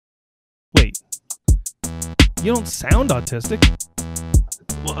You don't sound autistic.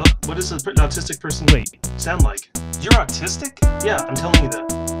 Well, what does an autistic person sound like? You're autistic? Yeah, I'm telling you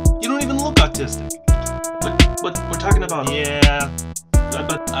that. You don't even look autistic. But we're talking about... Yeah,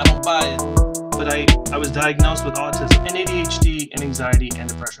 But I don't buy it. I was diagnosed with autism and ADHD and anxiety and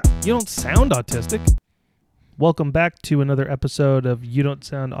depression. You don't sound autistic. Welcome back to another episode of You Don't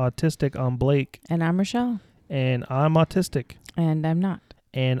Sound Autistic. I'm Blake. And I'm Rochelle. And I'm autistic. And I'm not.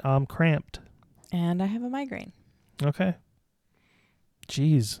 And I'm cramped. And I have a migraine. Okay.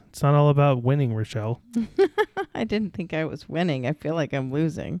 Jeez, it's not all about winning, Rochelle. I didn't think I was winning. I feel like I'm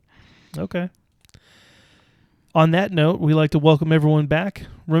losing. Okay. On that note, we like to welcome everyone back.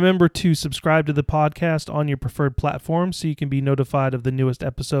 Remember to subscribe to the podcast on your preferred platform so you can be notified of the newest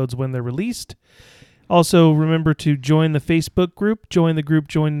episodes when they're released. Also, remember to join the Facebook group. Join the group,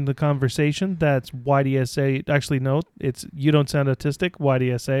 join the conversation. That's YDSA. Actually, no, it's You Don't Sound Autistic,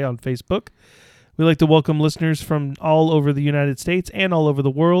 YDSA on Facebook. We like to welcome listeners from all over the United States and all over the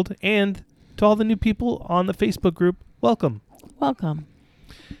world. And to all the new people on the Facebook group, welcome. Welcome.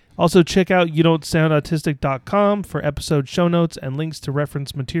 Also, check out youdon'tsoundautistic.com for episode show notes and links to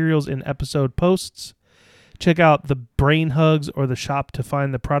reference materials in episode posts. Check out the Brain Hugs or the shop to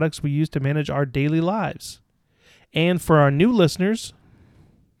find the products we use to manage our daily lives. And for our new listeners,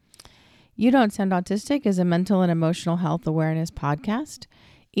 You Don't Sound Autistic is a mental and emotional health awareness podcast.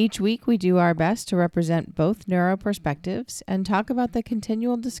 Each week, we do our best to represent both neuro perspectives and talk about the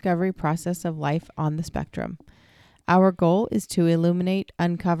continual discovery process of life on the spectrum. Our goal is to illuminate,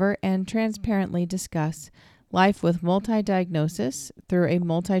 uncover, and transparently discuss life with multi-diagnosis through a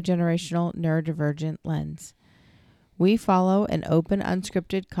multi-generational neurodivergent lens. We follow an open,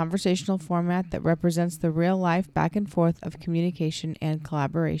 unscripted conversational format that represents the real-life back and forth of communication and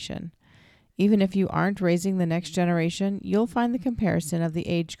collaboration. Even if you aren't raising the next generation, you'll find the comparison of the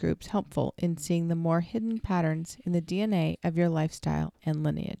age groups helpful in seeing the more hidden patterns in the DNA of your lifestyle and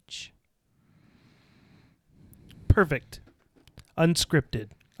lineage. perfect. Unscripted.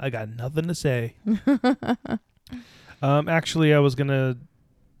 I got nothing to say. Actually, I was going to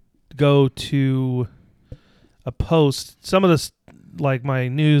go to a post. Some of this, like my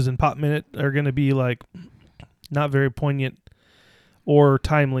news and pop minute, are going to be like not very poignant or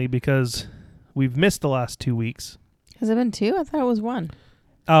timely because we've missed the last 2 weeks. Has it been 2? I thought it was 1.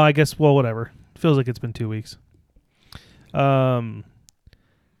 Oh, I guess, well, whatever. Feels like it's been 2 weeks. So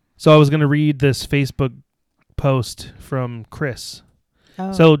I was going to read this Facebook post from Chris.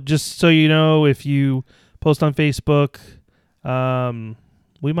 Oh. So just so you know, if you post on Facebook,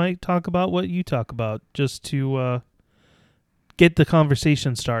 we might talk about what you talk about just to get the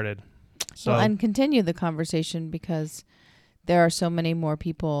conversation started. So, well, and continue the conversation because there are so many more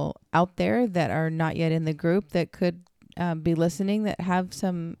people out there that are not yet in the group that could be listening that have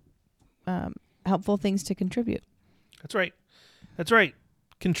some helpful things to contribute. That's right. That's right.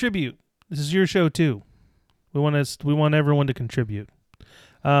 Contribute. This is your show too. We want everyone to contribute.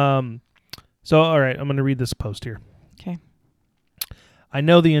 So, all right, I'm going to read this post here. Okay. I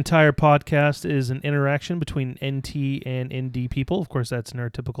know the entire podcast is an interaction between NT and ND people. Of course, that's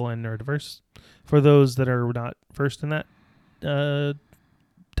neurotypical and neurodiverse. For those that are not versed in that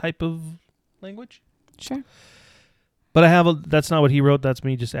type of language. Sure. But that's not what he wrote. That's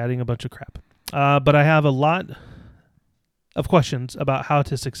me just adding a bunch of crap. But I have a lot of questions about how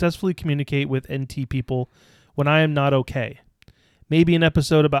to successfully communicate with NT people when I am not okay. Maybe an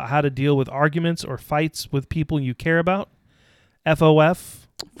episode about how to deal with arguments or fights with people you care about. FOF.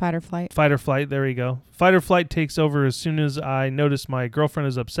 Fight or flight. Fight or flight. There you go. Fight or flight takes over as soon as I notice my girlfriend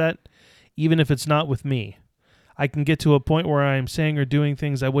is upset, even if it's not with me. I can get to a point where I am saying or doing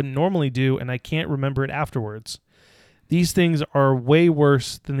things I wouldn't normally do, and I can't remember it afterwards. These things are way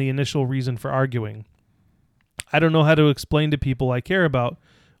worse than the initial reason for arguing. I don't know how to explain to people I care about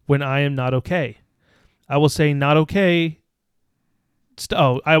when I am not okay. I will say not okay.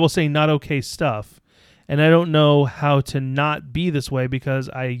 I will say not okay stuff. And I don't know how to not be this way because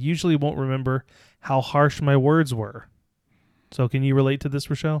I usually won't remember how harsh my words were. So can you relate to this,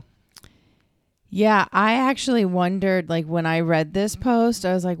 Rochelle? Yeah, I actually wondered, like, when I read this post,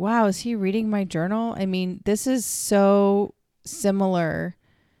 I was like, wow, is he reading my journal? I mean, this is so similar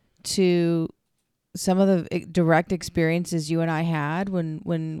to some of the direct experiences you and I had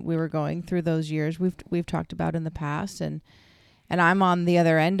when we were going through those years we've talked about in the past, and I'm on the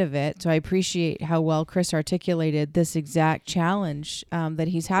other end of it. So I appreciate how well Chris articulated this exact challenge that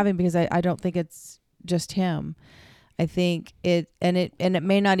he's having, because I don't think it's just him. I think it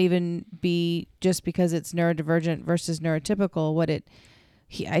may not even be just because it's neurodivergent versus neurotypical.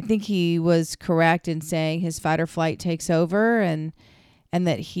 I think he was correct in saying his fight or flight takes over, and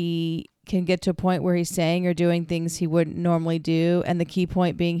that he can get to a point where he's saying or doing things he wouldn't normally do, and the key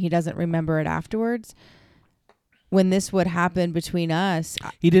point being he doesn't remember it afterwards. When this would happen between us,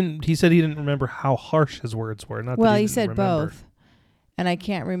 He said he didn't remember how harsh his words were. Not well, that he didn't said remember. both. And I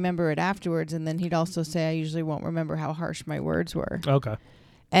can't remember it afterwards. And then he'd also say, I usually won't remember how harsh my words were. Okay.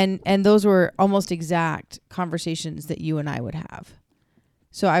 And those were almost exact conversations that you and I would have.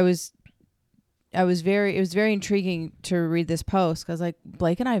 So it was very intriguing to read this post because like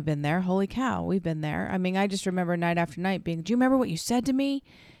Blake and I have been there. Holy cow, we've been there. I mean, I just remember night after night being, do you remember what you said to me?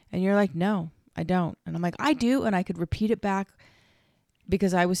 And you're like, no, I don't. And I'm like, I do. And I could repeat it back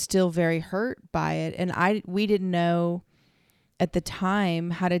because I was still very hurt by it. And we didn't know at the time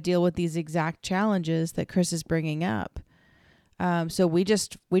how to deal with these exact challenges that Chris is bringing up. So we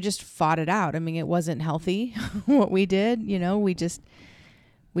just fought it out. I mean, it wasn't healthy what we did, we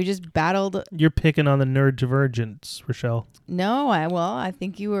just battled. You're picking on the neurodivergence, Rochelle. No, I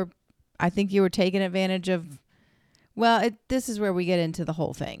think you were taking advantage of, this is where we get into the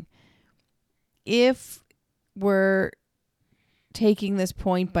whole thing. If we're taking this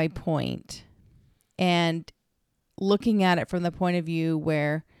point by point and looking at it from the point of view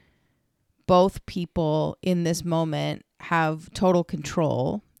where both people in this moment have total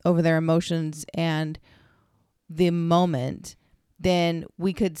control over their emotions and the moment, then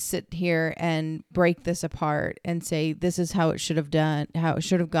we could sit here and break this apart and say, this is how it should have gone.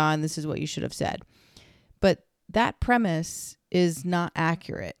 This is what you should have said. But that premise is not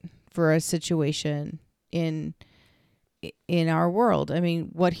accurate for a situation in our world. I mean,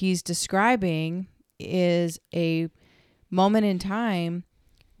 what he's describing is a moment in time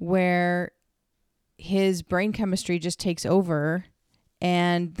where his brain chemistry just takes over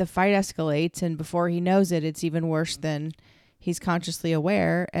and the fight escalates, and before he knows it, it's even worse than he's consciously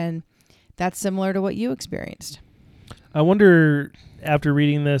aware, and that's similar to what you experienced. I wonder, after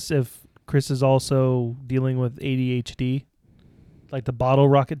reading this, if Chris is also dealing with ADHD, like the bottle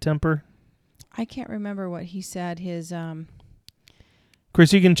rocket temper. I can't remember what he said. His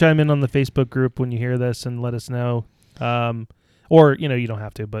Chris, you can chime in on the Facebook group when you hear this and let us know. Or, you don't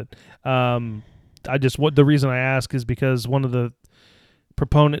have to, but the reason I ask is because one of the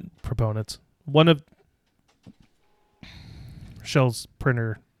proponents, one of Michelle's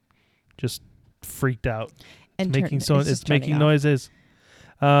printer just freaked out. and It's making noises.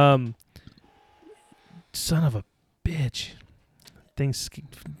 Son of a bitch. Thing's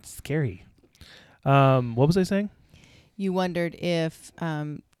scary. What was I saying? You wondered if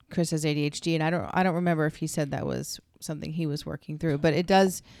Chris has ADHD, and I don't remember if he said that was something he was working through, but it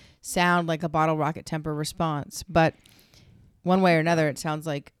does sound like a bottle rocket temper response. But one way or another, it sounds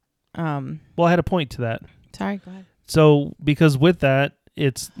like. Well, I had a point to that. Sorry, go ahead. So because with that,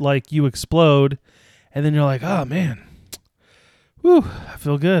 it's like you explode, and then you're like, oh man, whew, I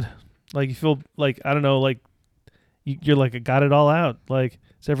feel good. Like you feel like, I don't know, like you're like, I got it all out. Like,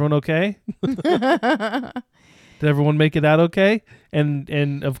 is everyone okay? Did everyone make it out okay?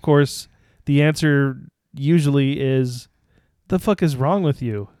 And of course, the answer usually is, the fuck is wrong with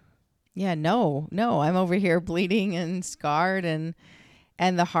you? Yeah, no, I'm over here bleeding and scarred, and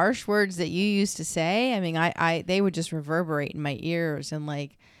the harsh words that you used to say, I mean, they would just reverberate in my ears, and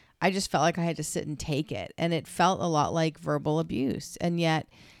like, I just felt like I had to sit and take it, and it felt a lot like verbal abuse. And yet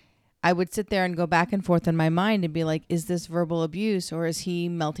I would sit there and go back and forth in my mind and be like, is this verbal abuse, or is he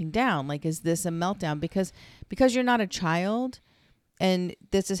melting down? Like, is this a meltdown? Because you're not a child and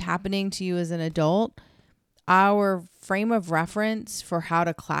this is happening to you as an adult, our frame of reference for how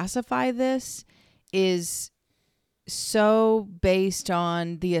to classify this is so based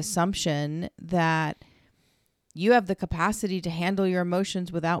on the assumption that you have the capacity to handle your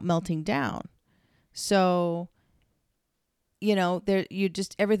emotions without melting down. So,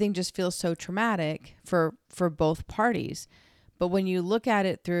 everything just feels so traumatic for both parties. But when you look at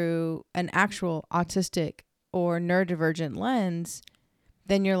it through an actual autistic or neurodivergent lens,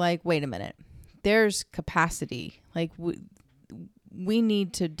 then you're like, wait a minute, there's capacity. Like we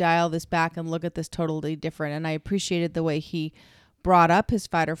need to dial this back and look at this totally different. And I appreciated the way he brought up his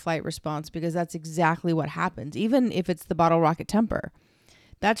fight or flight response, because that's exactly what happens. Even if it's the bottle rocket temper,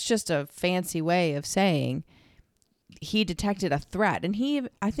 that's just a fancy way of saying he detected a threat. And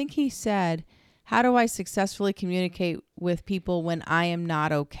I think he said, how do I successfully communicate with people when I am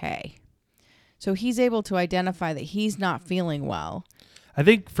not okay? So he's able to identify that he's not feeling well. I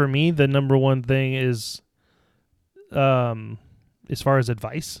think for me, the number one thing is, as far as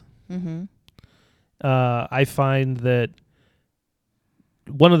advice, I find that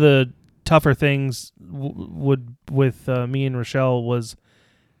one of the tougher things with me and Rochelle was,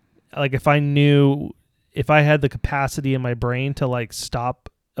 like, if I had the capacity in my brain to like stop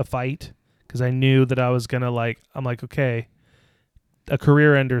a fight because I knew that I was going to I'm like, okay, a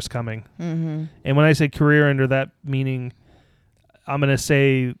career ender's coming. Mm-hmm. And when I say career ender, that meaning I'm going to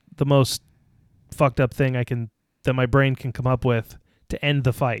say the most fucked up thing that my brain can come up with to end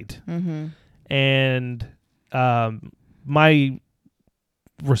the fight. Mm-hmm. And my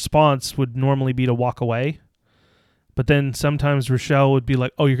response would normally be to walk away. But then sometimes Rochelle would be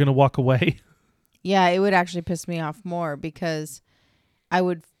like, oh, you're going to walk away? Yeah, it would actually piss me off more because I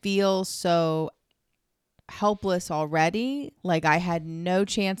would feel so helpless already. Like I had no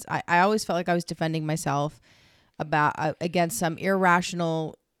chance. I always felt like I was defending myself against some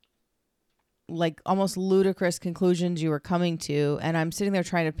irrational, like almost ludicrous conclusions you were coming to. And I'm sitting there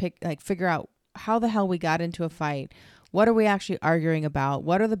trying to figure out how the hell we got into a fight. What are we actually arguing about?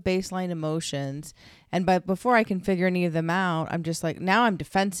 What are the baseline emotions? And before I can figure any of them out, I'm just like, now I'm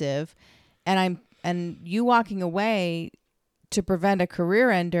defensive, and you walking away to prevent a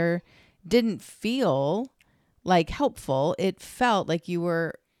career ender didn't feel like helpful. It felt like you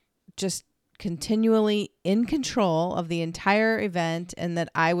were just continually in control of the entire event, and that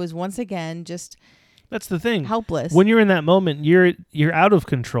I was once again just that's the thing. Helpless. When you're in that moment, you're out of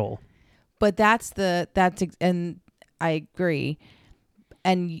control. But and I agree.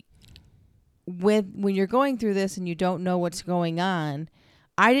 And when you're going through this and you don't know what's going on,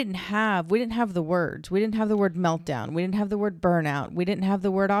 we didn't have the words. We didn't have the word meltdown. We didn't have the word burnout. We didn't have the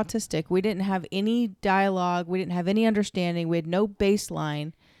word autistic. We didn't have any dialogue. We didn't have any understanding. We had no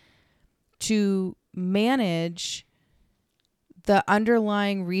baseline to manage the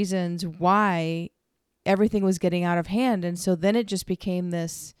underlying reasons why everything was getting out of hand. And so then it just became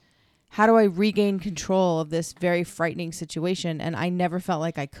this, how do I regain control of this very frightening situation? And I never felt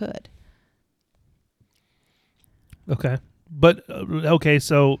like I could. Okay. But, okay,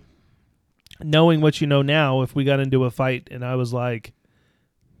 so knowing what you know now, if we got into a fight and I was like,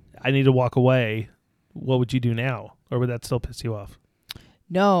 I need to walk away, what would you do now? Or would that still piss you off?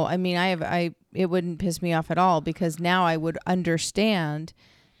 No, I mean, it wouldn't piss me off at all, because now I would understand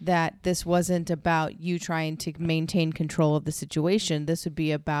that this wasn't about you trying to maintain control of the situation. This would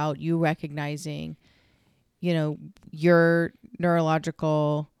be about you recognizing, your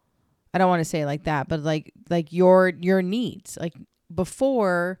neurological, I don't want to say it like that, but like your needs. Like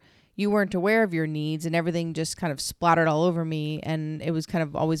before, you weren't aware of your needs and everything just kind of splattered all over me, and it was kind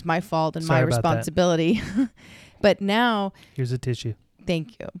of always my fault and my responsibility. But now, here's a tissue.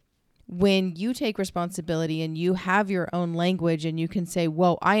 Thank you. When you take responsibility and you have your own language and you can say,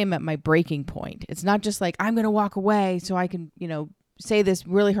 whoa, I am at my breaking point. It's not just like, I'm going to walk away so I can, say this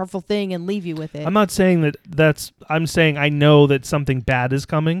really hurtful thing and leave you with it. I'm not saying I'm saying I know that something bad is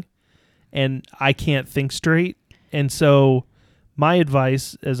coming and I can't think straight. And so my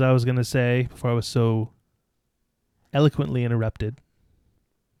advice, as I was going to say before I was so eloquently interrupted.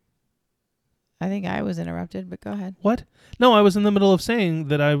 I think I was interrupted, but go ahead. What? No, I was in the middle of saying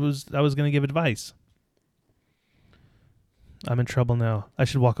that I was going to give advice. I'm in trouble now. I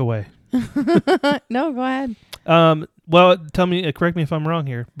should walk away. No, go ahead. Well, correct me if I'm wrong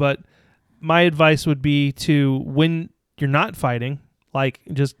here, but my advice would be to, when you're not fighting,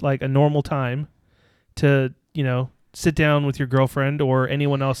 just like a normal time, to, sit down with your girlfriend or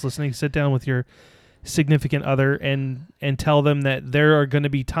anyone else listening, sit down with your significant other and tell them that there are going to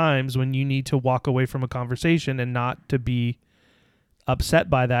be times when you need to walk away from a conversation and not to be upset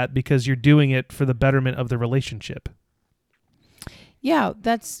by that, because you're doing it for the betterment of the relationship. Yeah,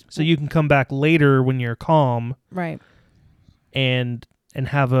 that's so you can come back later when you're calm, right, and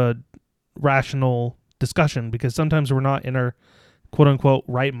have a rational discussion, because sometimes we're not in our quote unquote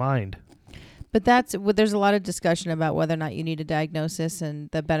right mind. But there's a lot of discussion about whether or not you need a diagnosis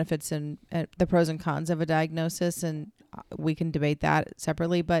and the benefits and the pros and cons of a diagnosis, and we can debate that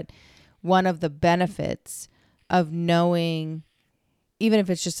separately. But one of the benefits of knowing, even if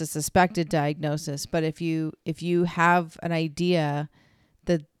it's just a suspected diagnosis, but if you have an idea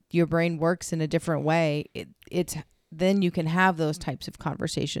that your brain works in a different way, it's then you can have those types of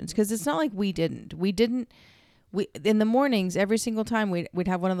conversations, because it's not like we didn't. We in the mornings, every single time we'd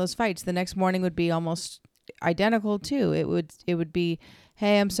have one of those fights, the next morning would be almost identical too. It would be,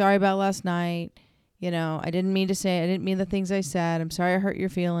 hey, I'm sorry about last night. I didn't mean the things I said. I'm sorry I hurt your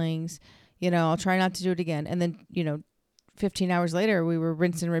feelings. I'll try not to do it again. And then, 15 hours later, we were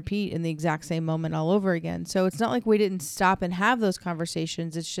rinse and repeat in the exact same moment all over again. So it's not like we didn't stop and have those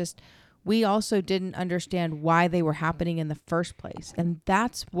conversations. It's just we also didn't understand why they were happening in the first place. And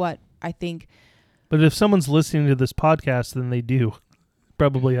that's what I think. But if someone's listening to this podcast, then they do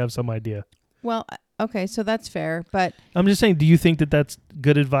probably have some idea. Well, okay, so that's fair. But I'm just saying, do you think that that's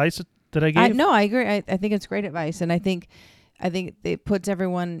good advice that I gave? No, I agree. I think it's great advice. And I think I think it puts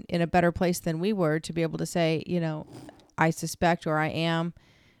everyone in a better place than we were to be able to say, I suspect or I am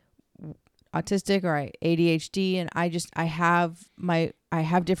autistic or ADHD, and I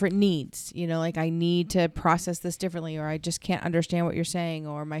have different needs, like I need to process this differently, or I just can't understand what you're saying,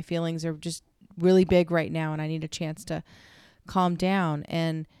 or my feelings are just really big right now and I need a chance to calm down.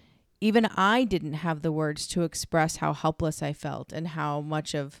 And even I didn't have the words to express how helpless I felt and how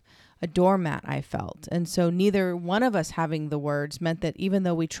much of a doormat I felt. And so neither one of us having the words meant that even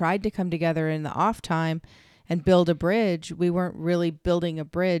though we tried to come together in the off time and build a bridge, we weren't really building a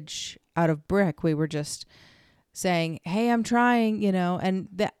bridge out of brick. We were just saying, hey, I'm trying, and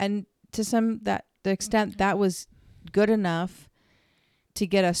to the extent that was good enough to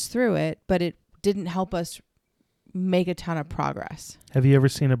get us through it, but it didn't help us make a ton of progress. Have you ever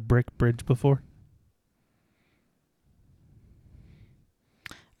seen a brick bridge before?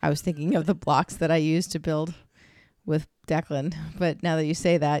 I was thinking of the blocks that I used to build with Declan, but now that you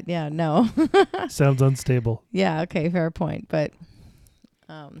say that, yeah, no. Sounds unstable. Yeah, okay, fair point, but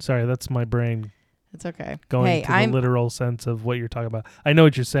sorry, that's my brain it's okay. going to the literal sense of what you're talking about. I know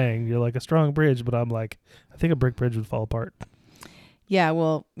what you're saying. You're like a strong bridge, but I'm like, I think a brick bridge would fall apart. Yeah,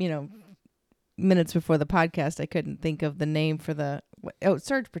 well, minutes before the podcast, I couldn't think of the name for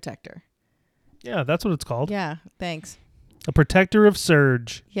surge protector. Yeah, that's what it's called. Yeah, thanks. A protector of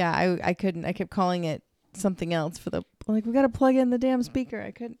surge. Yeah, I couldn't. I kept calling it something else we got to plug in the damn speaker.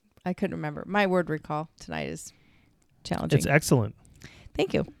 I couldn't remember. My word recall tonight is challenging. It's excellent.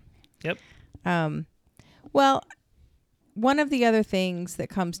 Thank you. Yep. Well, one of the other things that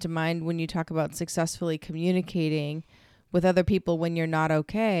comes to mind when you talk about successfully communicating with other people when you're not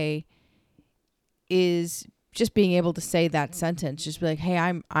okay is just being able to say that sentence. Just be like, hey,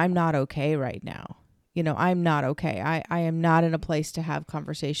 I'm not okay right now. I'm not okay. I am not in a place to have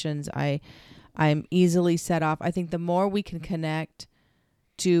conversations. I'm easily set off. I think the more we can connect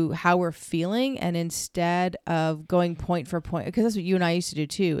to how we're feeling, and instead of going point for point, because that's what you and I used to do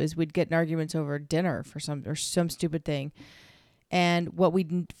too, is we'd get in arguments over dinner for some stupid thing. And what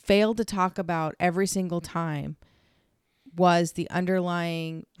we failed to talk about every single time was the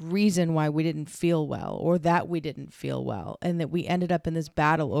underlying reason why we didn't feel well, or that we didn't feel well, and that we ended up in this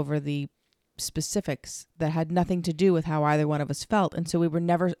battle over the specifics that had nothing to do with how either one of us felt. And so we were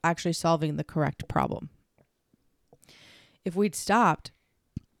never actually solving the correct problem. If we'd stopped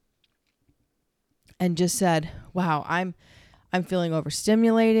and just said, wow, I'm feeling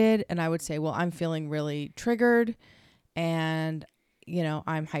overstimulated, and I would say, well, I'm feeling really triggered, and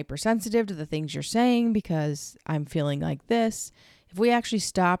I'm hypersensitive to the things you're saying because I'm feeling like this. If we actually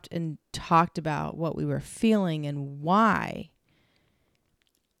stopped and talked about what we were feeling and why,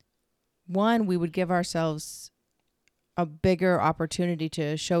 one, we would give ourselves a bigger opportunity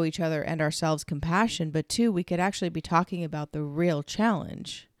to show each other and ourselves compassion, but two, we could actually be talking about the real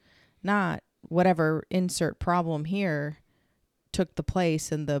challenge, not whatever insert problem here took the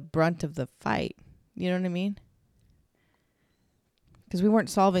place and the brunt of the fight. You know what I mean? Because we weren't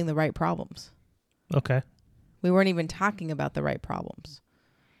solving the right problems. Okay. We weren't even talking about the right problems.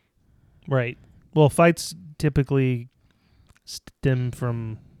 Right. Well, fights typically stem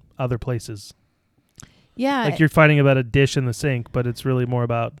from other places. Yeah. Like you're fighting about a dish in the sink, but it's really more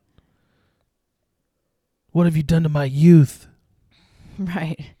about, what have you done to my youth?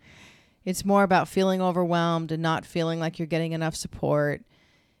 Right. It's more about feeling overwhelmed and not feeling like you're getting enough support,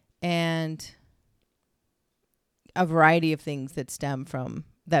 and a variety of things that stem from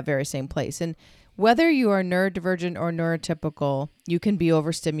that very same place. And whether you are neurodivergent or neurotypical, you can be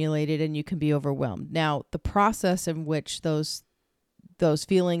overstimulated and you can be overwhelmed. Now, the process in which those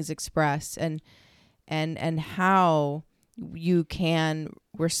feelings express and how you can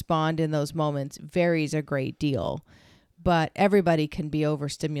respond in those moments varies a great deal. But everybody can be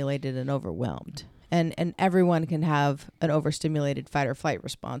overstimulated and overwhelmed. And everyone can have an overstimulated fight or flight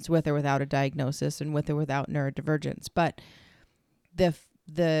response with or without a diagnosis and with or without neurodivergence. But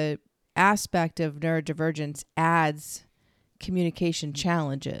the aspect of neurodivergence adds communication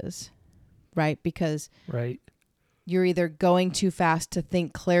challenges, right? Because you're either going too fast to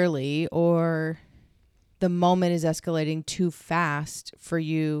think clearly, or the moment is escalating too fast for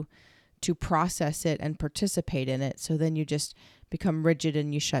you to process it and participate in it. So then you just become rigid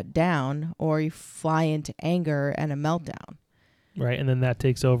and you shut down, or you fly into anger and a meltdown. Right. And then that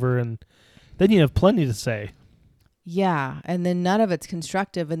takes over, and then you have plenty to say. Yeah. And then none of it's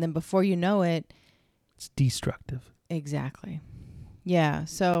constructive. And then before you know it, it's destructive. Exactly. Yeah.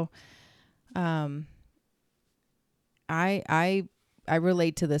 So, I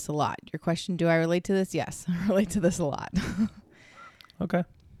relate to this a lot. Your question, do I relate to this? Yes, I relate to this a lot. Okay.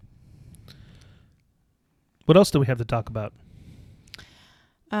 What else do we have to talk about?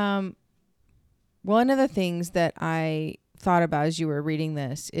 One of the things that I thought about as you were reading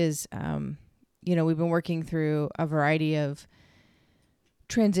this is, we've been working through a variety of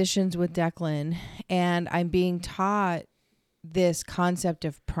transitions with Declan, and I'm being taught this concept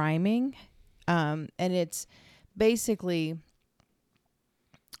of priming. And it's basically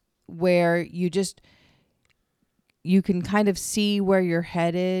where you can kind of see where you're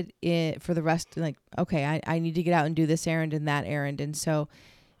headed for the rest. Like, okay, I need to get out and do this errand and that errand. And so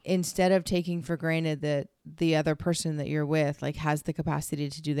instead of taking for granted that the other person that you're with like has the capacity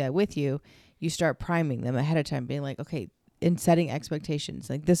to do that with you, you start priming them ahead of time, being like, okay, and setting expectations.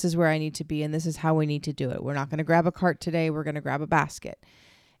 Like, this is where I need to be and this is how we need to do it. We're not going to grab a cart today. We're going to grab a basket.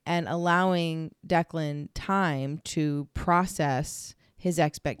 And allowing Declan time to process his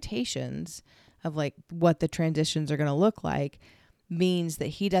expectations of like what the transitions are going to look like means that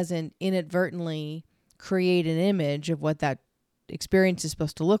he doesn't inadvertently create an image of what that experience is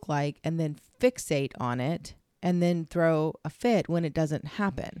supposed to look like and then fixate on it and then throw a fit when it doesn't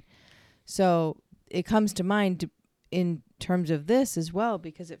happen. So it comes to mind in terms of this as well,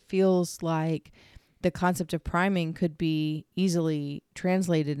 because it feels like the concept of priming could be easily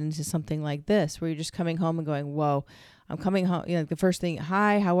translated into something like this, where you're just coming home and going, whoa, I'm coming home. The first thing,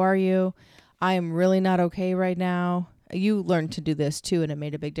 hi, how are you? I am really not okay right now. You learned to do this too, and it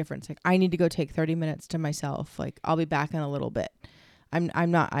made a big difference. Like, I need to go take 30 minutes to myself. Like, I'll be back in a little bit. I'm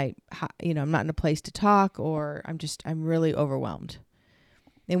not in a place to talk, or I'm really overwhelmed.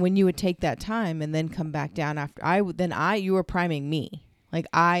 And when you would take that time and then come back down after you were priming me. Like,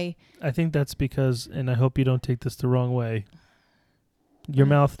 I think that's because, and I hope you don't take this the wrong way, your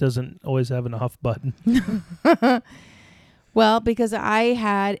mouth doesn't always have an off button. Well, because I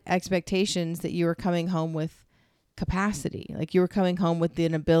had expectations that you were coming home with capacity. Like, you were coming home with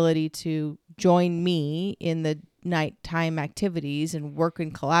an ability to join me in the nighttime activities and work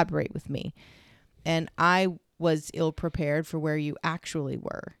and collaborate with me. And I was ill prepared for where you actually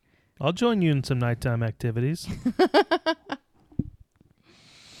were. I'll join you in some nighttime activities.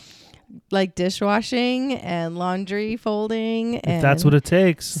 Like dishwashing and laundry folding. If and that's what it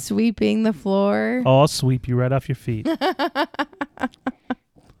takes. Sweeping the floor. I'll sweep you right off your feet.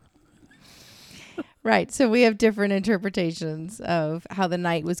 Right. So we have different interpretations of how the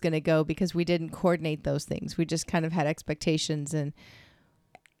night was going to go because we didn't coordinate those things. We just kind of had expectations, and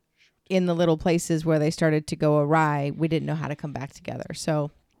in the little places where they started to go awry, we didn't know how to come back together.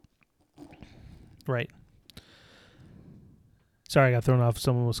 So. Right. Sorry, I got thrown off.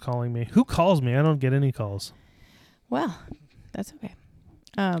 Someone was calling me. Who calls me? I don't get any calls. Well, that's okay.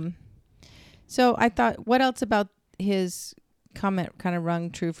 So I thought, what else about his comment kind of rung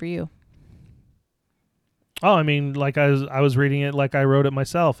true for you? Oh, I mean, like I was reading it like I wrote it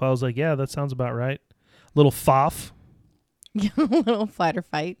myself. I was like, yeah, that sounds about right. Little foff. A little flight or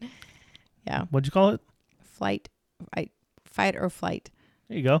fight. Yeah. What'd you call it? Fight or flight.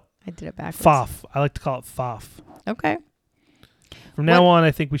 There you go. I did it backwards. Foff. I like to call it foff. Okay. From now on,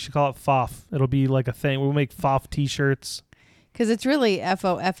 I think we should call it foff. It'll be like a thing. We'll make foff T-shirts. Because it's really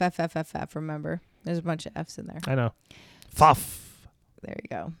F-O-F-F-F-F-F, remember? There's a bunch of F's in there. I know. Foff. There you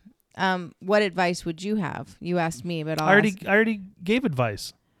go. What advice would you have? You asked me, but I already gave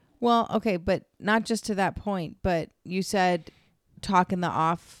advice. Well, okay, but not just to that point, but you said talk in the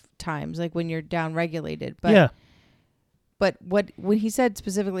off times, like when you're down regulated. But yeah. But when he said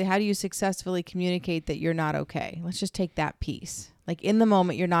specifically, how do you successfully communicate that you're not okay? Let's just take that piece. Like, in the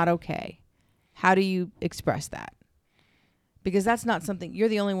moment, you're not okay. How do you express that? Because that's not something, you're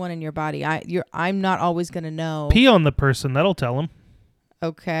the only one in your body. I'm not always going to know. Pee on the person. That'll tell them.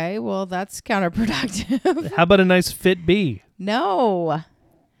 Okay, well, that's counterproductive. How about a nice fit bee? No.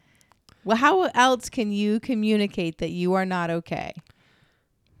 Well, how else can you communicate that you are not okay?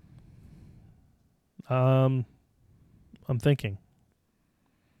 I'm thinking.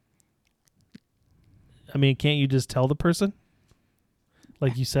 I mean, can't you just tell the person?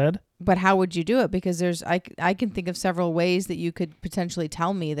 Like you said? But how would you do it? Because I can think of several ways that you could potentially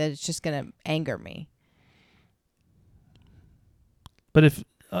tell me that it's just going to anger me. But if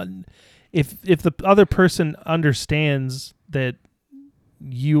the other person understands that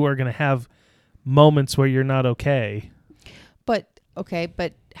you are going to have moments where you're not okay.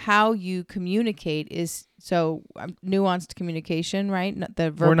 But how you communicate is so nuanced communication, right?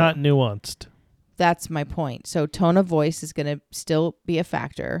 We're not nuanced. That's my point. So tone of voice is going to still be a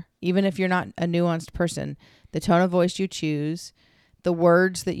factor. Even if you're not a nuanced person, the tone of voice you choose, the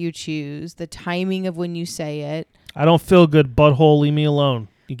words that you choose, the timing of when you say it. I don't feel good, butthole, leave me alone.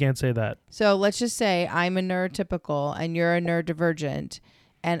 You can't say that. So let's just say I'm a neurotypical and you're a neurodivergent,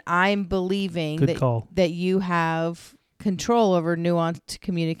 and I'm believing that you have control over nuanced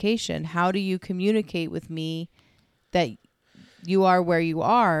communication. How do you communicate with me that you are where you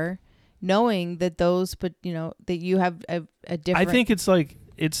are, knowing that that you have a different... I think it's like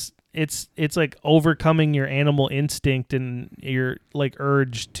it's like overcoming your animal instinct and your like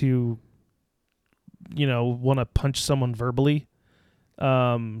urge to want to punch someone verbally.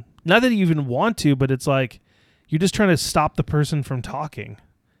 Not that you even want to, but it's like you're just trying to stop the person from talking.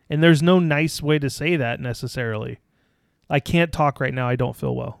 And there's no nice way to say that necessarily. I can't talk right now. I don't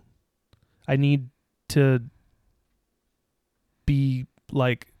feel well. I need to be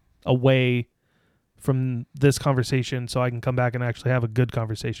like away from this conversation so I can come back and actually have a good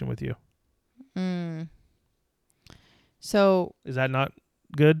conversation with you. So is that not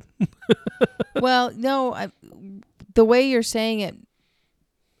good? Well, no, the way you're saying it,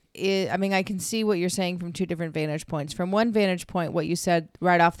 I can see what you're saying from two different vantage points. From one vantage point, what you said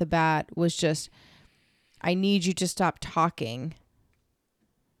right off the bat was just, I need you to stop talking,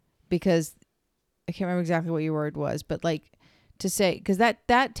 because I can't remember exactly what your word was, but like to say, because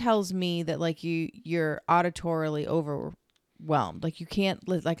that tells me that like you're auditorily overwhelmed. Like you can't,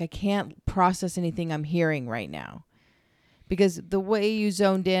 like I can't process anything I'm hearing right now. Because the way you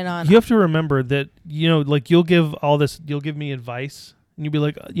zoned in on... You have to remember that, like you'll give me advice and you'll be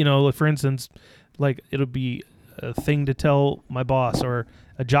like, like for instance, like it'll be a thing to tell my boss or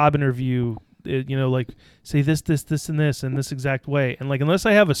a job interview, like say this, and this in this exact way. And like, unless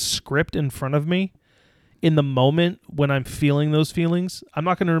I have a script in front of me in the moment when I'm feeling those feelings, I'm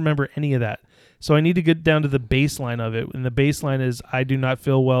not going to remember any of that. So I need to get down to the baseline of it. And the baseline is, I do not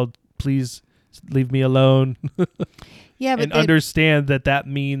feel well. Please leave me alone. Yeah, but and understand that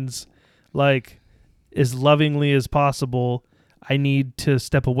means, like, as lovingly as possible, I need to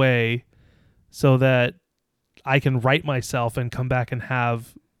step away so that I can right myself and come back and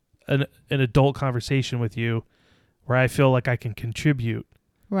have an adult conversation with you where I feel like I can contribute.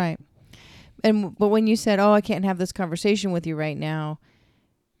 Right. But when you said, "Oh, I can't have this conversation with you right now,"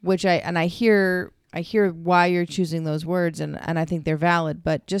 which I hear why you're choosing those words, and I think they're valid.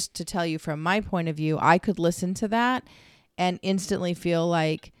 But just to tell you from my point of view, I could listen to that and instantly feel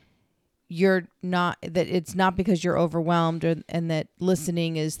like it's not because you're overwhelmed and that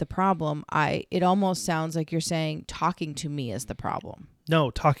listening is the problem. It almost sounds like you're saying talking to me is the problem. No,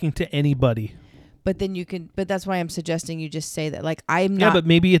 talking to anybody. But then but that's why I'm suggesting you just say that. Like, I'm not... Yeah, but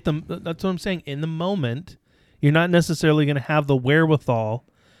maybe that's what I'm saying. In the moment, you're not necessarily going to have the wherewithal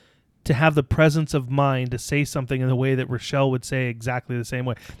to have the presence of mind to say something in the way that Rochelle would say exactly the same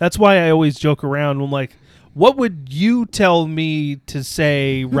way. That's why I always joke around. I'm like, what would you tell me to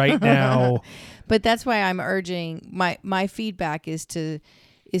say right now? But that's why I'm urging my feedback is to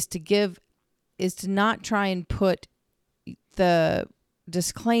not try and put the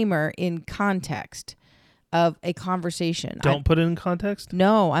disclaimer in context of a conversation. Don't put it in context?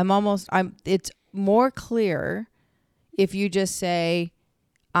 No, it's more clear if you just say,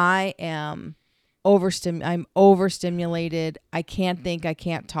 I'm overstimulated. I can't think. I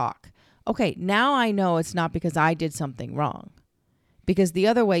can't talk. Okay, now I know it's not because I did something wrong. Because the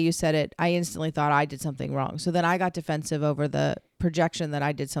other way you said it, I instantly thought I did something wrong. So then I got defensive over the projection that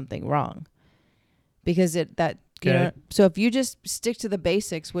I did something wrong. Because so if you just stick to the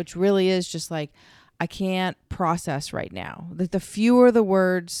basics, which really is just like, I can't process right now. The fewer the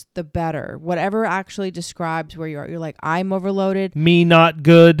words, the better. Whatever actually describes where you are. You're like, I'm overloaded. Me not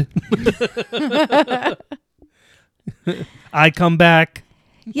good. I come back.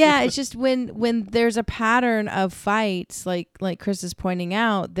 Yeah, it's just when there's a pattern of fights, like Chris is pointing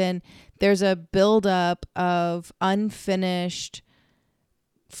out, then there's a buildup of unfinished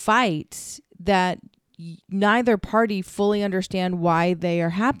fights that neither party fully understand why they are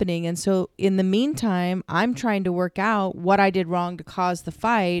happening. And so in the meantime, I'm trying to work out what I did wrong to cause the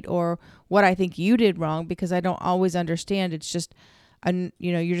fight or what I think you did wrong, because I don't always understand. It's just,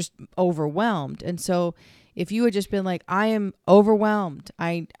 you're just overwhelmed. And so if you had just been like, I am overwhelmed.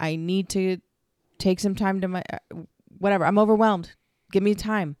 I need to take some time to whatever. I'm overwhelmed. Give me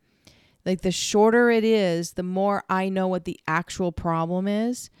time. Like, the shorter it is, the more I know what the actual problem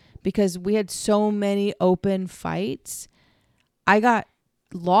is. Because we had so many open fights, I got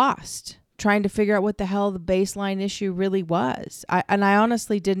lost trying to figure out what the hell the baseline issue really was. I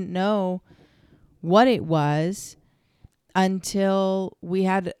honestly didn't know what it was until we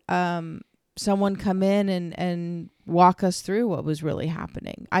had someone come in and walk us through what was really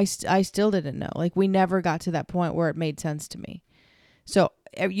happening. I still didn't know. Like, we never got to that point where it made sense to me. So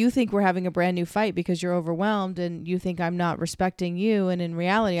you think we're having a brand new fight because you're overwhelmed, and you think I'm not respecting you. And in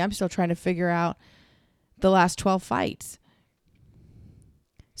reality, I'm still trying to figure out the last 12 fights.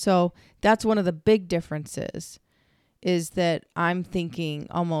 So that's one of the big differences is that I'm thinking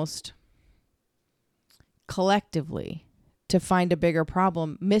almost collectively to find a bigger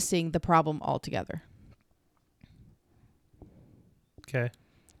problem, missing the problem altogether. Okay.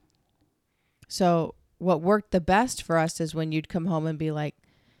 So what worked the best for us is when you'd come home and be like,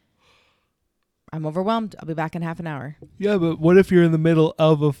 I'm overwhelmed. I'll be back in half an hour. Yeah, but what if you're in the middle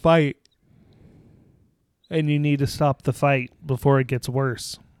of a fight and you need to stop the fight before it gets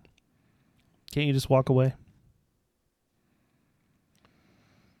worse? Can't you just walk away?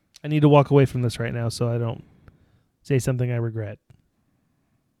 I need to walk away from this right now so I don't say something I regret.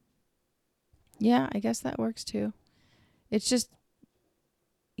 Yeah, I guess that works too. It's just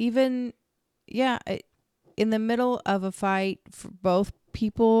even, in the middle of a fight for both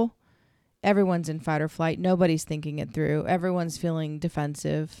people, everyone's in fight or flight. Nobody's thinking it through. Everyone's feeling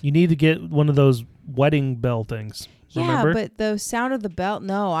defensive. You need to get one of those wedding bell things. Remember? Yeah, but the sound of the bell,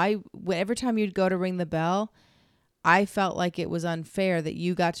 no, every time you'd go to ring the bell, I felt like it was unfair that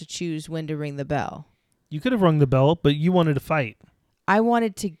you got to choose when to ring the bell. You could have rung the bell, but you wanted to fight. I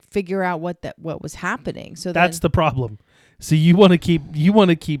wanted to figure out what was happening. So that's the problem. So you want to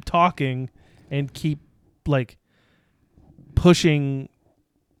keep talking and keep like pushing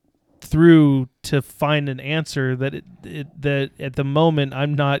through to find an answer that that at the moment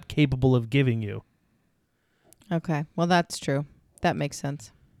I'm not capable of giving you. Okay. Well, that's true. That makes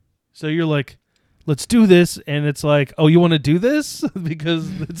sense. So you're like, let's do this. And it's like, oh, you want to do this?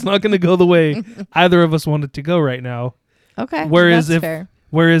 Because it's not going to go the way either of us want it to go right now. Okay. Whereas that's fair.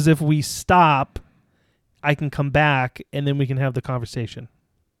 Whereas if we stop, I can come back and then we can have the conversation.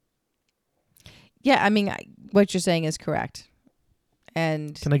 Yeah. I mean, what you're saying is correct.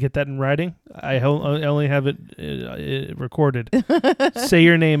 And can I get that in writing? I only have it recorded. Say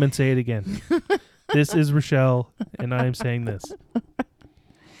your name and say it again. This is Rochelle, and I am saying this.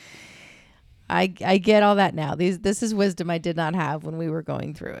 I get all that now. This is wisdom I did not have when we were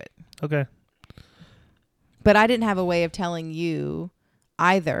going through it. Okay. But I didn't have a way of telling you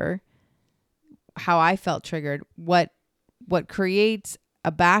either how I felt triggered. What creates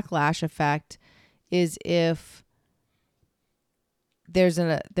a backlash effect is if there's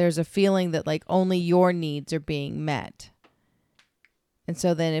a feeling that like only your needs are being met. And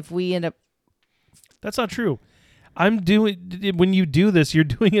so then if we end up, that's not true. When you do this, you're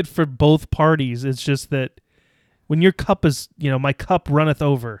doing it for both parties. It's just that when your cup is, my cup runneth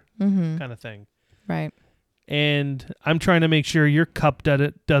over kind of thing. Right. And I'm trying to make sure your cup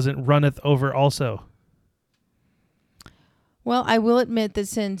doesn't runneth over also. Well, I will admit that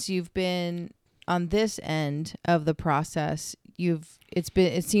since you've been on this end of the process,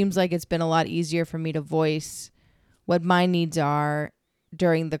 it seems like it's been a lot easier for me to voice what my needs are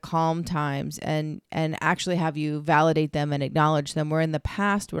during the calm times and actually have you validate them and acknowledge them. Where in the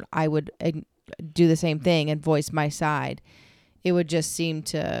past, when I would do the same thing and voice my side, it would just seem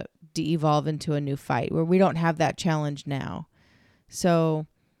to de-evolve into a new fight where we don't have that challenge now. So,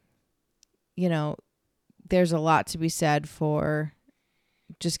 there's a lot to be said for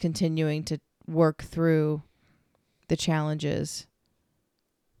just continuing to work through the challenges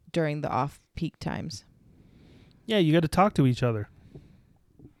during the off-peak times. Yeah, you got to talk to each other.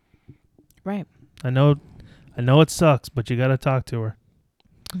 Right. I know it sucks, but you got to talk to her.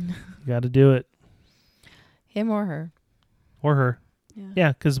 You got to do it. Him or her. Or her.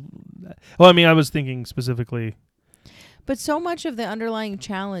 Yeah, because, I was thinking specifically. But so much of the underlying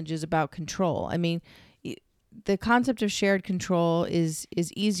challenge is about control. I mean, the concept of shared control is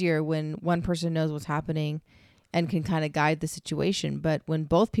easier when one person knows what's happening and can kind of guide the situation. But when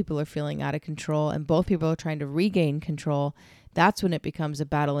both people are feeling out of control and both people are trying to regain control, that's when it becomes a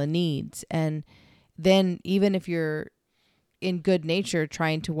battle of needs. And then even if you're in good nature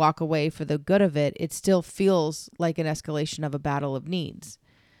trying to walk away for the good of it, it still feels like an escalation of a battle of needs.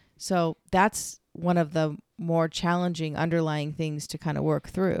 So that's one of the more challenging underlying things to kind of work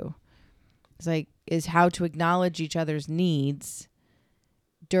through. Is how to acknowledge each other's needs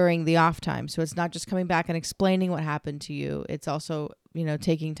during the off time. So it's not just coming back and explaining what happened to you. It's also,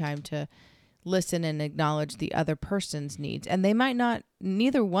 taking time to listen and acknowledge the other person's needs. And they might not,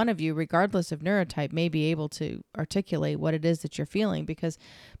 neither one of you, regardless of neurotype, may be able to articulate what it is that you're feeling, because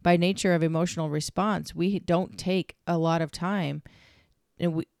by nature of emotional response, we don't take a lot of time.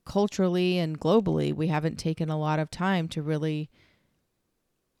 And culturally and globally, we haven't taken a lot of time to really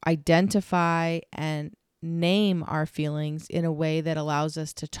identify and name our feelings in a way that allows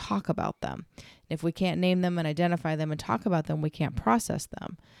us to talk about them. If we can't name them and identify them and talk about them, we can't process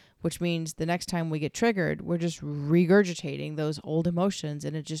them, which means the next time we get triggered, we're just regurgitating those old emotions,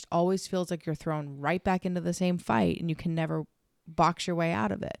 and it just always feels like you're thrown right back into the same fight and you can never box your way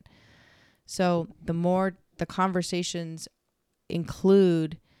out of it. So the more the conversations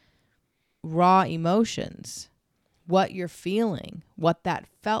include raw emotions, what you're feeling, what that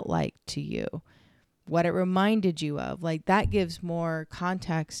felt like to you, what it reminded you of. Like that gives more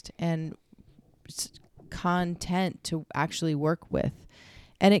context and content to actually work with.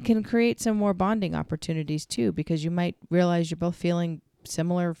 And it can create some more bonding opportunities too, because you might realize you're both feeling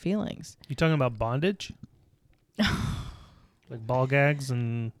similar feelings. You talking about bondage? Like ball gags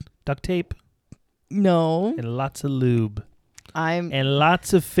and duct tape? No. And lots of lube. And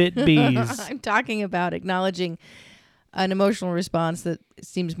lots of fit bees. I'm talking about acknowledging an emotional response that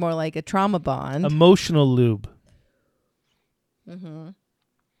seems more like a trauma bond. Emotional lube. Mm-hmm.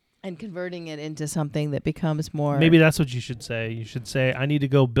 And converting it into something that becomes more... Maybe that's what you should say. You should say, I need to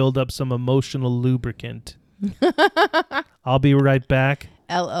go build up some emotional lubricant. I'll be right back.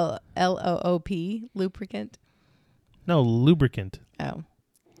 LOOP, lubricant? No, lubricant. Oh.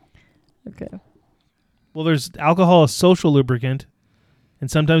 Okay. Well, there's alcohol, a social lubricant,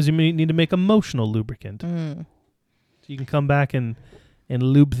 and sometimes you may need to make emotional lubricant. So you can come back and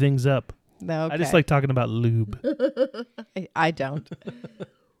lube things up. Okay. I just like talking about lube. I don't.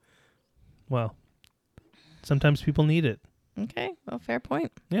 Well, sometimes people need it. Okay. Well, fair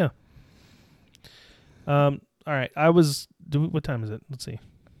point. Yeah. All right. What time is it? Let's see.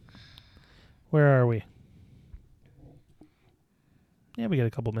 Where are we? Yeah, we got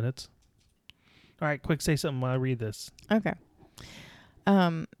a couple minutes. All right, quick, say something while I read this. Okay.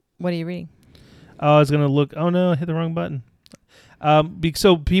 What are you reading? Oh, I was going to look. Oh, no, I hit the wrong button.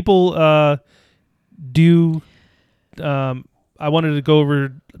 So people do... I wanted to go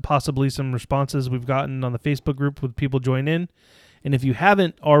over possibly some responses we've gotten on the Facebook group with people join in. And if you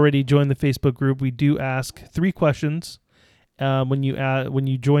haven't already joined the Facebook group, we do ask 3 questions when you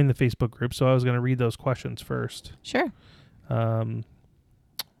join the Facebook group. So I was going to read those questions first. Sure. Where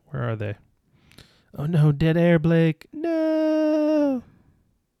are they? Oh, no, dead air, Blake. No.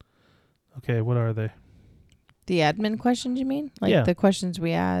 Okay, what are they? The admin questions, you mean? Like Yeah. the questions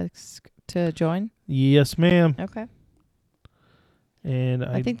we ask to join? Yes, ma'am. Okay. And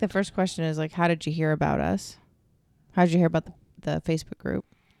I think the first question is like, how did you hear about us? How did you hear about the Facebook group?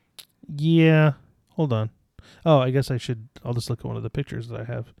 Yeah. Hold on. Oh, I guess I'll just look at one of the pictures that I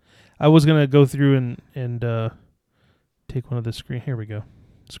have. I was going to go through and take one of the here we go.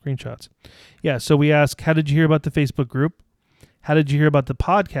 Screenshots. Yeah, so we ask, how did you hear about the Facebook group? How did you hear about the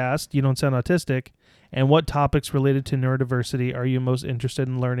podcast, You Don't Sound Autistic? And what topics related to neurodiversity are you most interested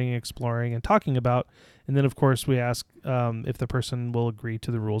in learning, exploring, and talking about? And then, of course, we ask if the person will agree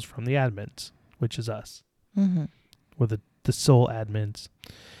to the rules from the admins, which is us. Mm-hmm. We're the sole admins.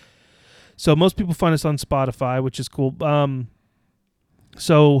 So most people find us on Spotify, which is cool. What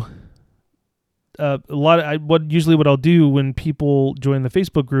I'll do when people join the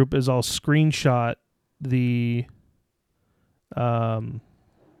Facebook group is I'll screenshot the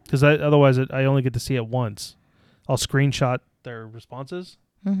because otherwise I only get to see it once. I'll screenshot their responses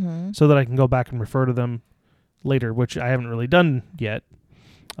so that I can go back and refer to them later, which I haven't really done yet.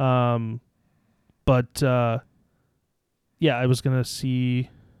 Yeah, I was gonna see.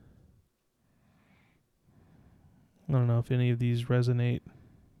 I don't know if any of these resonate.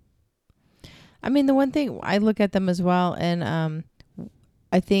 I mean, the one thing, I look at them as well, and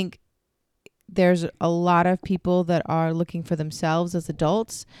I think there's a lot of people that are looking for themselves as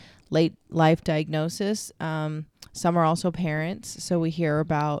adults, late life diagnosis. Some are also parents, so we hear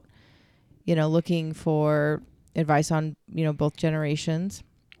about, looking for advice on, both generations.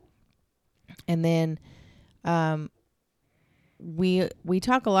 And then we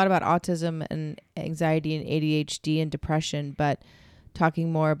talk a lot about autism and anxiety and ADHD and depression, but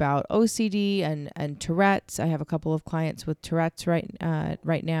talking more about OCD and Tourette's. I have a couple of clients with Tourette's right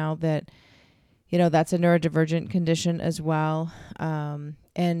now that, that's a neurodivergent condition as well.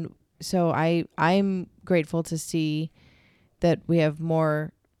 And so I'm grateful to see that we have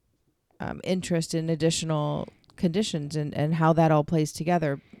more interest in additional conditions and how that all plays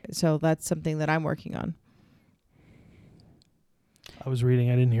together. So that's something that I'm working on. I was reading.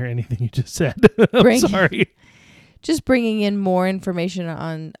 I didn't hear anything you just said. Sorry. Just bringing in more information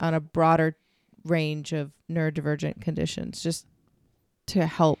on a broader range of neurodivergent conditions, just to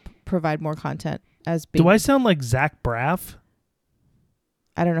help provide more content. Do I sound like Zach Braff?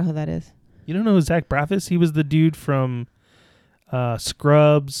 I don't know who that is. You don't know who Zach Braff is? He was the dude from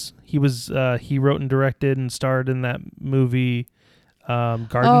Scrubs. He wrote and directed and starred in that movie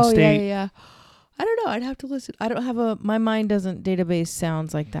Garden State. Yeah. I don't know. I'd have to listen. I don't have my mind doesn't database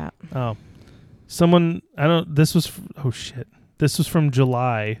sounds like that. Oh. This was from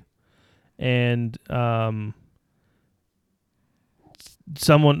July, and one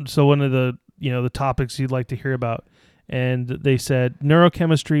of the the topics you'd like to hear about. And they said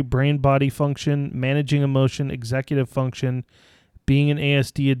neurochemistry, brain body function, managing emotion, executive function, being an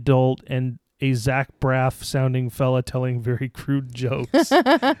ASD adult, and a Zach Braff sounding fella telling very crude jokes. So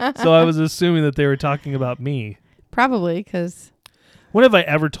I was assuming that they were talking about me. Probably, because... When have I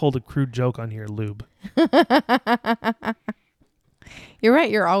ever told a crude joke on here, Lube? You're right.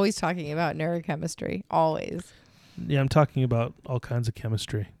 You're always talking about neurochemistry. Always. Yeah, I'm talking about all kinds of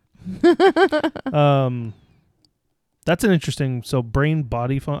chemistry. That's an interesting... So brain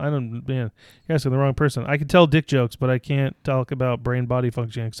body function... Man, you're asking the wrong person. I can tell dick jokes, but I can't talk about brain body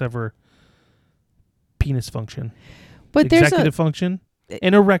function except for penis function. But executive function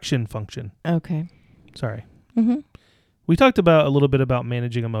and erection function. Okay. Sorry. Mm-hmm. We talked a little bit about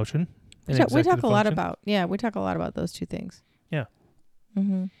managing emotion. And We talk a lot function. about... Yeah, we talk a lot about those two things. Yeah.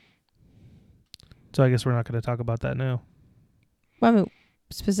 Mm-hmm. So I guess we're not going to talk about that now. Well, I mean,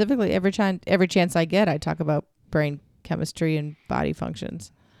 specifically, every chance I get, I talk about brain chemistry and body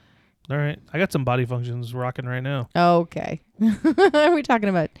functions. All right. I got some body functions rocking right now. Okay. We're talking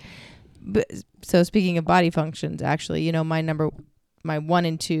about... So speaking of body functions, actually, my 1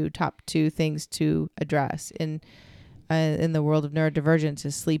 and 2 top 2 things to address in the world of neurodivergence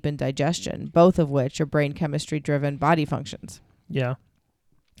is sleep and digestion, both of which are brain chemistry driven body functions. Yeah.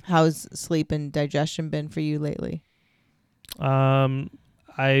 How's sleep and digestion been for you lately?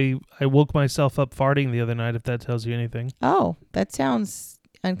 I woke myself up farting the other night, if that tells you anything. Oh, that sounds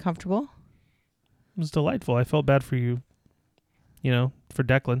uncomfortable. It was delightful. I felt bad for you, for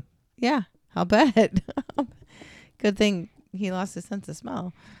Declan. Yeah, I'll bet. Good thing he lost his sense of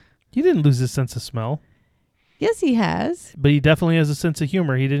smell. He didn't lose his sense of smell, Yes, he has. but he definitely has a sense of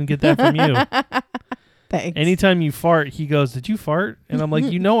humor. He didn't get that from you. Thanks. Anytime you fart, he goes, "Did you fart?" And I'm like,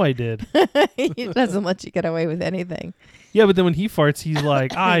 I did. He doesn't let you get away with anything. Yeah, but then when he farts, he's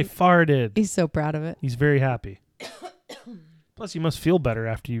like, "I farted." He's so proud of it. He's very happy. Plus, you must feel better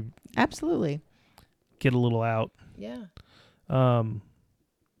after you Absolutely. get a little out. Yeah. All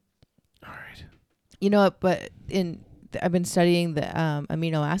right. You know what? But I've been studying the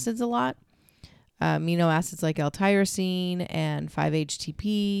amino acids a lot. Amino acids like L-tyrosine and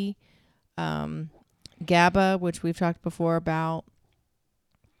 5-HTP, GABA, which we've talked before about.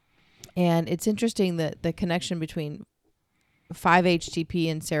 And it's interesting that the connection between 5-HTP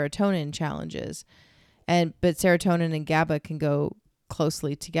and serotonin challenges, but serotonin and GABA can go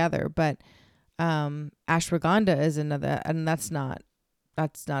closely together. But ashwagandha is another, and that's not an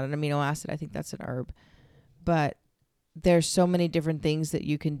amino acid. I think that's an herb. But there's so many different things that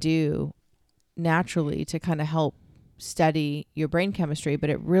you can do naturally to kind of help steady your brain chemistry, but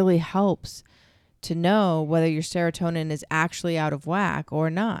it really helps to know whether your serotonin is actually out of whack or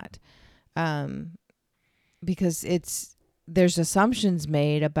not. Because there's assumptions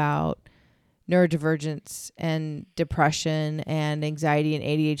made about neurodivergence and depression and anxiety and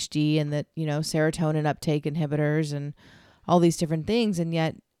ADHD and that, serotonin uptake inhibitors and all these different things. And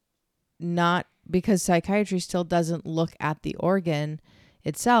yet not, because psychiatry still doesn't look at the organ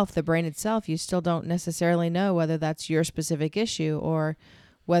itself, the brain itself, you still don't necessarily know whether that's your specific issue or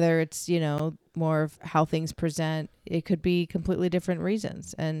whether it's, more of how things present. It could be completely different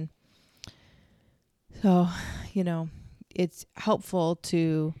reasons. And so, it's helpful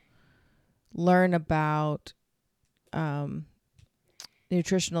to learn about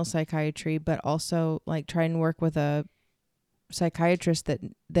nutritional psychiatry, but also like try and work with a psychiatrist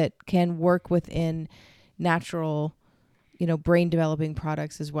that can work within natural brain developing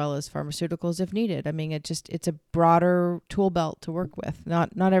products as well as pharmaceuticals if needed. I mean, it's a broader tool belt to work with.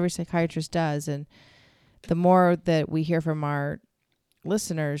 Not every psychiatrist does. And the more that we hear from our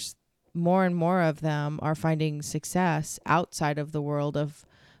listeners, more and more of them are finding success outside of the world of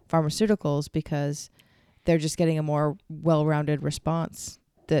pharmaceuticals because they're just getting a more well-rounded response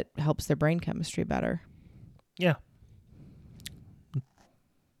that helps their brain chemistry better. Yeah.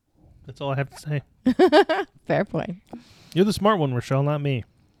 That's all I have to say. Fair point. You're the smart one, Rochelle, not me.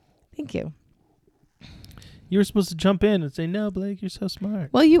 Thank you. You were supposed to jump in and say, "No, Blake, you're so smart."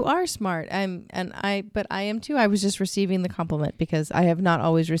 Well, you are smart. But I am too. I was just receiving the compliment because I have not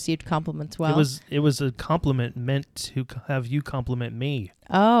always received compliments well. It was a compliment meant to have you compliment me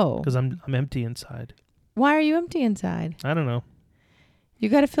Oh. because I'm empty inside. Why are you empty inside? I don't know. You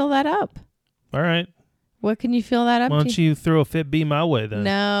got to fill that up. All right. What can you fill that up Why don't to? you throw a fit B my way then?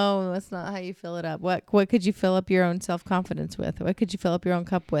 No, that's not how you fill it up. What could you fill up your own self-confidence with? What could you fill up your own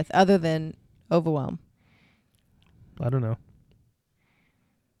cup with other than overwhelm? I don't know.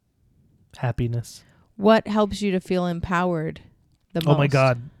 Happiness. What helps you to feel empowered the most? Oh my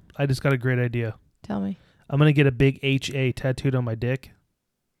God. I just got a great idea. Tell me. I'm going to get a big HA tattooed on my dick.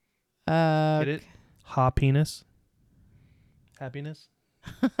 Get it? Ha penis. Happiness.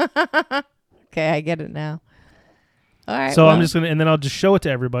 Okay, I get it now. All right. So well, I'm just gonna, and then I'll just show it to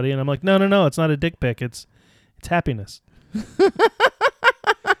everybody, and I'm like, no, it's not a dick pic. It's happiness. I'm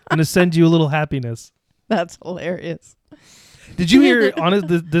gonna send you a little happiness. That's hilarious. Did you hear? Honest,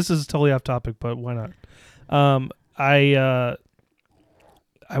 this is totally off topic, but why not? I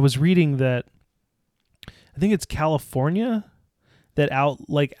was reading that I think it's California that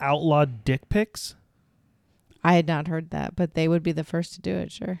outlawed dick pics. I had not heard that, but they would be the first to do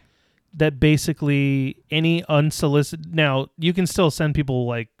it. Sure. That basically any unsolicited. Now you can still send people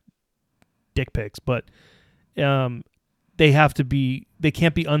like dick pics, but they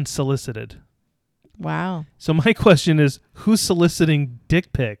can't be unsolicited. Wow. So my question is, who's soliciting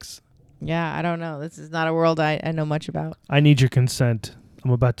dick pics? Yeah, I don't know. This is not a world I know much about. I need your consent.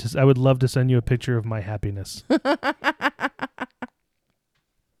 I would love to send you a picture of my happiness.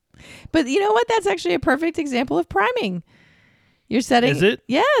 But you know what? That's actually a perfect example of priming. You're setting. Is it?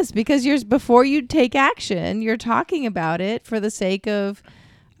 Yes, because before you take action, you're talking about it for the sake of,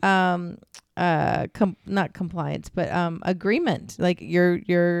 not compliance, but agreement. Like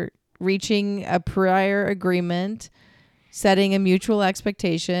you're reaching a prior agreement, setting a mutual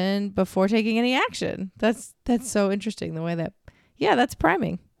expectation before taking any action. That's so interesting the way that. Yeah, that's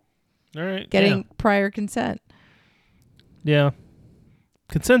priming. All right. Getting prior consent. Yeah.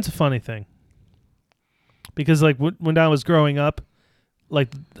 Consent's a funny thing. Because like when I was growing up,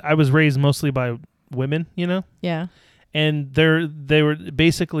 like I was raised mostly by women, you know? Yeah. And they were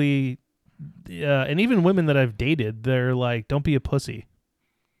basically and even women that I've dated, they're like, don't be a pussy.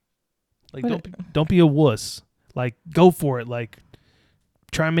 Like don't be a wuss. Like go for it. Like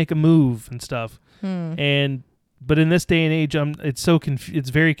try and make a move and stuff. But in this day and age, it's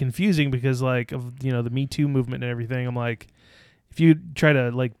very confusing because like of the Me Too movement and everything. I'm like, if you try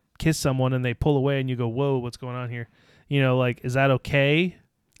to like kiss someone and they pull away and you go, whoa, what's going on here? Like, is that okay?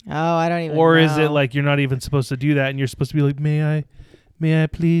 Oh, I don't even. Or know. is it like you're not even supposed to do that and you're supposed to be like, may I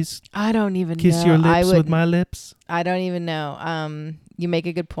please? I don't even kiss know. your lips with my lips. I don't even know. You make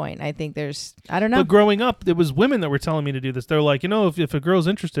a good point. I think I don't know. But growing up, it was women that were telling me to do this. They're like, if a girl's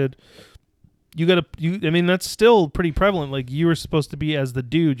interested, I mean, that's still pretty prevalent. Like you were supposed to be as the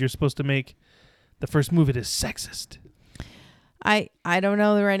dude. You're supposed to make the first move. It is sexist. I don't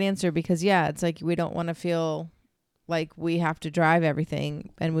know the right answer because it's like we don't want to feel like we have to drive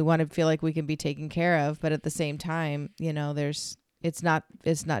everything and we want to feel like we can be taken care of. But at the same time, it's not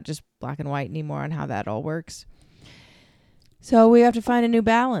just black and white anymore on how that all works. So we have to find a new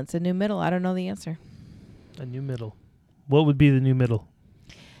balance, a new middle. I don't know the answer. A new middle. What would be the new middle?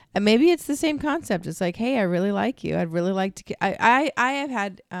 And maybe it's the same concept. It's like, hey, I really like you. I'd really like to. I have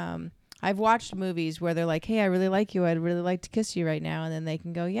had. I've watched movies where they're like, hey, I really like you. I'd really like to kiss you right now, and then they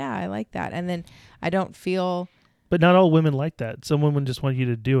can go, yeah, I like that, and then I don't feel. But not all women like that. Some women just want you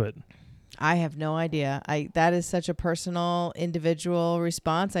to do it. I have no idea. That is such a personal, individual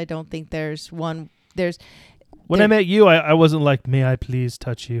response. I don't think there's one. When I met you, I wasn't like, may I please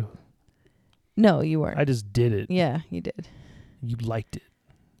touch you? No, you weren't. I just did it. Yeah, you did. You liked it.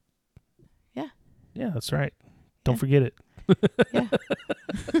 Yeah. Yeah, that's right. Don't forget it. Yeah.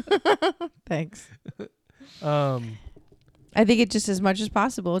 Thanks. I think it just as much as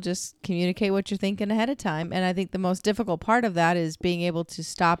possible, just communicate what you're thinking ahead of time. And I think the most difficult part of that is being able to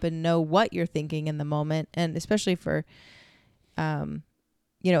stop and know what you're thinking in the moment. And especially for,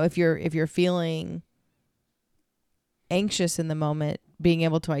 if you're feeling anxious in the moment, being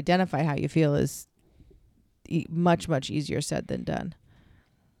able to identify how you feel is much, much easier said than done.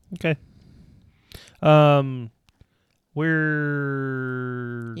 Okay.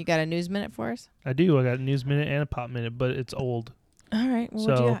 You got a news minute for us? I do. I got a news minute and a pop minute, but it's old. All right. Well,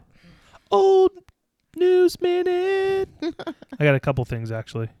 what do you got? Old news minute. I got a couple things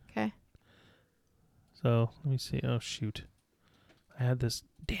actually. Okay. So let me see. Oh shoot, I had this.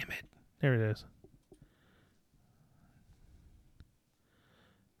 Damn it. There it is.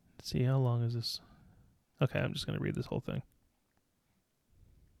 Let's see, how long is this? Okay, I'm just gonna read this whole thing.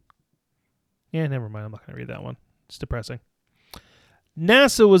 Yeah, never mind. I'm not gonna read that one. It's depressing.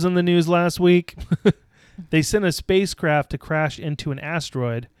 NASA was in the news last week. They sent a spacecraft to crash into an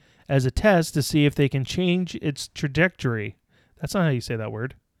asteroid as a test to see if they can change its trajectory. That's not how you say that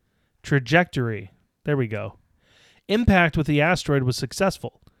word. Trajectory. There we go. Impact with the asteroid was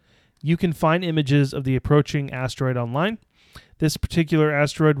successful. You can find images of the approaching asteroid online. This particular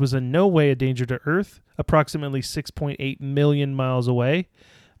asteroid was in no way a danger to Earth, approximately 6.8 million miles away,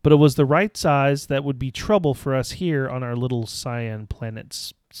 but it was the right size that would be trouble for us here on our little cyan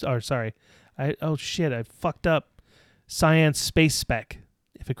planet. I fucked up. Science space spec.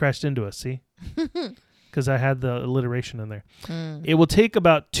 if it crashed into us, see? Because I had the alliteration in there. Mm. It will take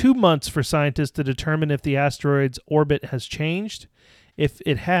about 2 months for scientists to determine if the asteroid's orbit has changed. If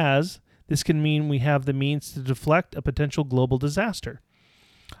it has, this can mean we have the means to deflect a potential global disaster.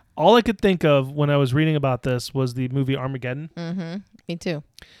 All I could think of when I was reading about this was the movie Armageddon. Mm-hmm. Me too.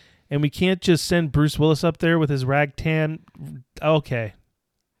 And we can't just send Bruce Willis up there with his ragtag. Okay.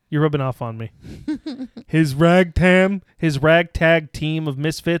 You're rubbing off on me. his ragtag team of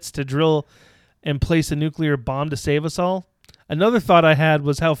misfits to drill and place a nuclear bomb to save us all. Another thought I had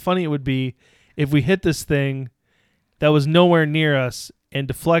was how funny it would be if we hit this thing that was nowhere near us and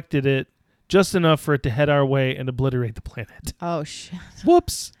deflected it just enough for it to head our way and obliterate the planet. Oh, shit.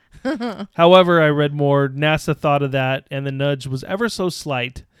 Whoops. However, I read more. NASA thought of that, and the nudge was ever so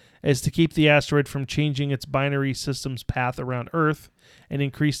slight as to keep the asteroid from changing its binary system's path around Earth and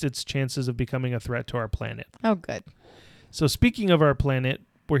increased its chances of becoming a threat to our planet. Oh, good. So speaking of our planet,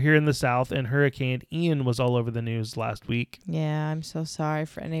 we're here in the South, and Hurricane Ian was all over the news last week. Yeah, I'm so sorry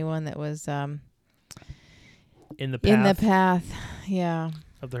for anyone that was In the in the path path. Yeah,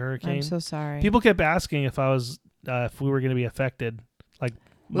 of the hurricane. I'm so sorry. People kept asking if we were going to be affected. Like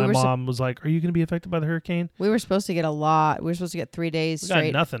my mom was like, "Are you going to be affected by the hurricane?" We were supposed to get a lot. We were supposed to get 3 days We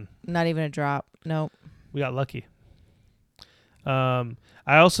straight. got nothing. Not even a drop. Nope. We got lucky.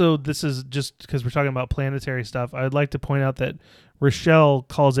 I also, this is just because we're talking about planetary stuff, I'd like to point out that Rochelle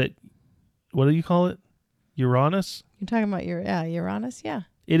calls it, what do you call it? Uranus? You're talking about Uranus? Yeah.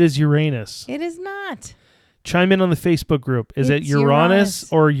 It is Uranus. It is not. Chime in on the Facebook group. Is it It's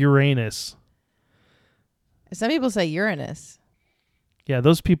Uranus Uranus. or Uranus? Some people say Uranus. Yeah,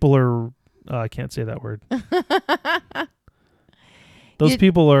 those people are, I can't say that word. Those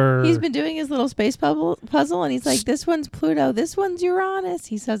people are, He's been doing his little space puzzle, and he's like, this one's Pluto, this one's Uranus.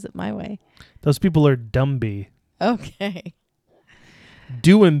 He says it my way. those people are Dumby. Okay.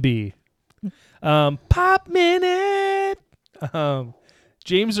 Doemby. Pop Minute.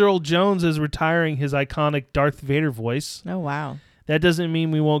 James Earl Jones is retiring his iconic Darth Vader voice. Oh, wow. That doesn't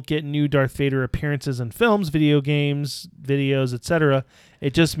mean we won't get new Darth Vader appearances in films, video games, videos, etc.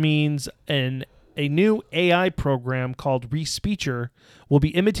 It just means a new AI program called Respeecher will be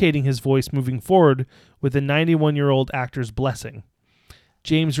imitating his voice moving forward with the 91-year-old actor's blessing.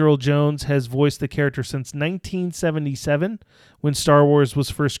 James Earl Jones has voiced the character since 1977 when Star Wars was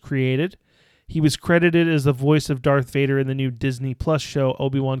first created. He was credited as the voice of Darth Vader in the new Disney Plus show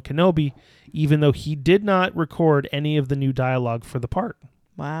Obi-Wan Kenobi, even though he did not record any of the new dialogue for the part.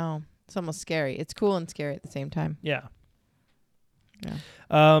 Wow. It's almost scary. It's cool and scary at the same time. Yeah.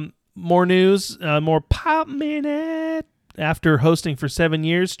 Yeah. More news, more Pop Minute. After hosting for 7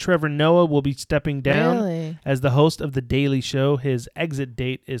 years, Trevor Noah will be stepping down Really? as the host of The Daily Show. His exit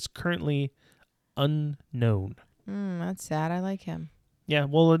date is currently unknown. That's sad. I like him. Yeah,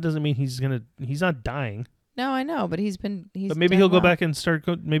 well, it doesn't mean he's not dying. No, I know, but But maybe he'll go back and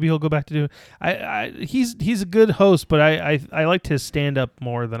maybe he'll go back to do. He's a good host, but I liked his stand up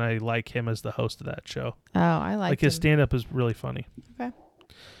more than I like him as the host of that show. Oh, I like His him. stand up is really funny. Okay.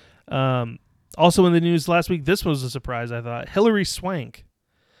 Also in the news last week, this was a surprise, I thought. Hilary Swank,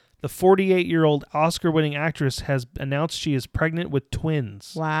 the 48-year-old Oscar-winning actress, has announced she is pregnant with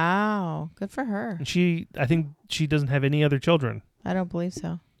twins. Wow. Good for her. And I think she doesn't have any other children. I don't believe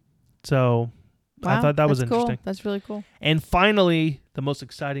so. So Wow, I thought that was that's cool. interesting. That's really cool. And finally, the most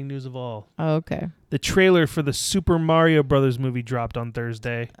exciting news of all. Oh, okay. The trailer for the Super Mario Brothers movie dropped on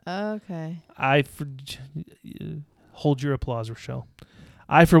Thursday. Okay. Hold your applause, Rochelle.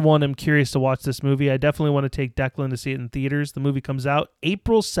 I, for one, am curious to watch this movie. I definitely want to take Declan to see it in theaters. The movie comes out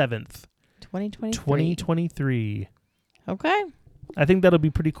April 7th, 2023. Okay. I think that'll be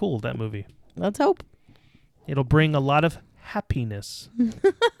pretty cool, that movie. Let's hope. It'll bring a lot of happiness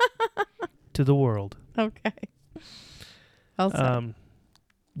to the world. Okay. Well said.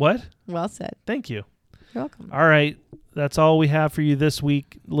 What? Well said. Thank you. You're welcome. All right. That's all we have for you this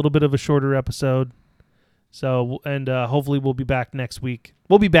week. A little bit of a shorter episode. So, and hopefully we'll be back next week.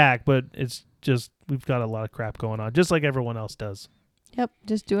 We'll be back, but it's just, we've got a lot of crap going on, just like everyone else does. Yep.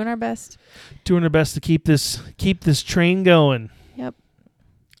 Just doing our best. Doing our best to keep this train going. Yep.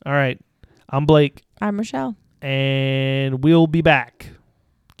 All right. I'm Blake, I'm Rochelle. and we'll be back.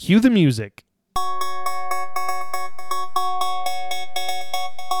 Cue the music.